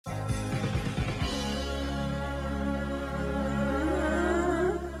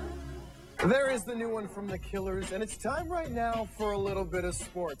There is the new one from the Killers, and it's time right now for a little bit of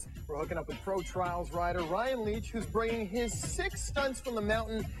sports. We're hooking up with pro trials rider Ryan Leech, who's bringing his 6 stunts from the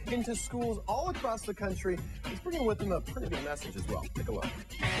mountain into schools all across the country. He's bringing with him a pretty good message as well. Take a look.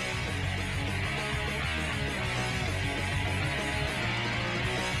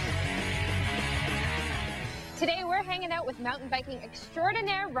 Today, we're hanging out with mountain biking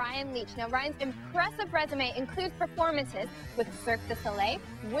extraordinaire Ryan Leech. Now, Ryan's impressive resume includes performances with Cirque du Soleil,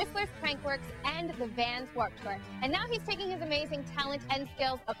 Whistler's Prankworks, and the Vans Warped Tour. And now he's taking his amazing talent and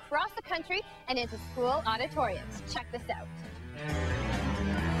skills across the country and into school auditoriums. Check this out.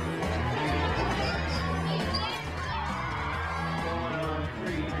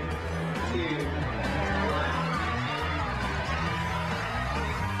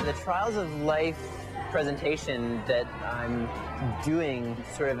 The Trials of Life presentation that I'm doing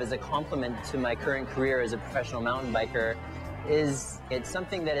sort of as a complement to my current career as a professional mountain biker it's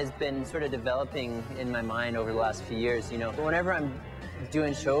something that has been sort of developing in my mind over the last few years. You know, whenever I'm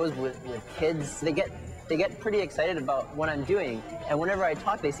doing shows with kids, they get pretty excited about what I'm doing, and whenever I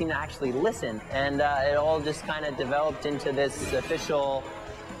talk, they seem to actually listen, and it all just kind of developed into this official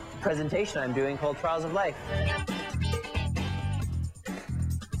presentation I'm doing called Trials of Life.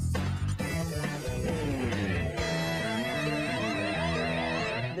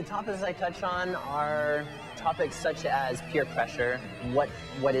 The topics I touch on are topics such as peer pressure, what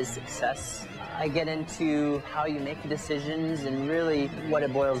is success. I get into how you make decisions, and really what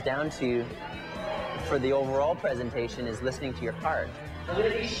it boils down to for the overall presentation is listening to your heart. I'm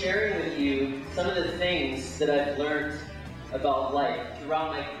going to be sharing with you some of the things that I've learned about life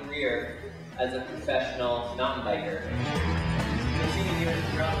throughout my career as a professional mountain biker.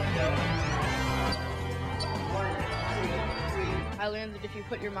 I learned that if you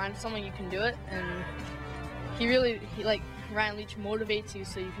put your mind to something, you can do it, and Ryan Leech motivates you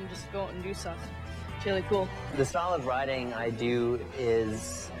so you can just go out and do stuff. It's really cool. The style of riding I do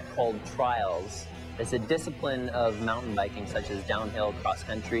is called trials. It's a discipline of mountain biking such as downhill,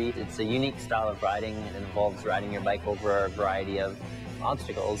 cross-country. It's a unique style of riding. It involves riding your bike over a variety of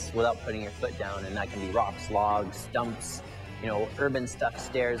obstacles without putting your foot down, and that can be rocks, logs, stumps, you know, urban stuff,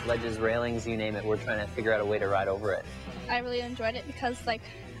 stairs, ledges, railings, you name it. We're trying to figure out a way to ride over it. I really enjoyed it because,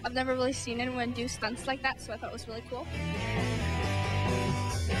 I've never really seen anyone do stunts like that, so I thought it was really cool.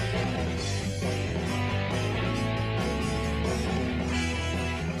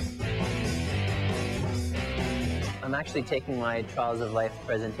 I'm actually taking my Trials of Life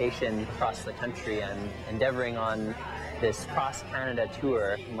presentation across the country and endeavoring on this cross-Canada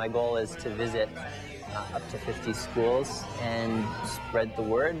tour. My goal is to visit up to 50 schools and spread the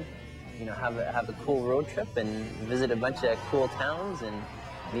word. You know, have a cool road trip and visit a bunch of cool towns and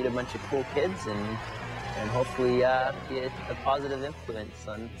meet a bunch of cool kids and hopefully be a positive influence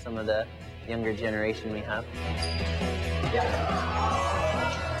on some of the younger generation we have.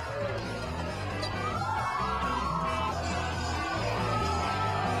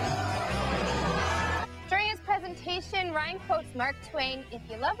 During his presentation, Ryan quotes Mark Twain, "If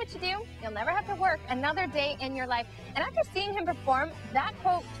you love what you do, you'll never have to work another day in your life." And after seeing him perform, that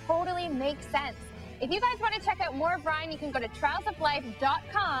quote totally makes sense. If you guys want to check out more of Ryan, you can go to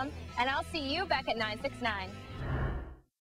trialsoflife.com, and I'll see you back at 969.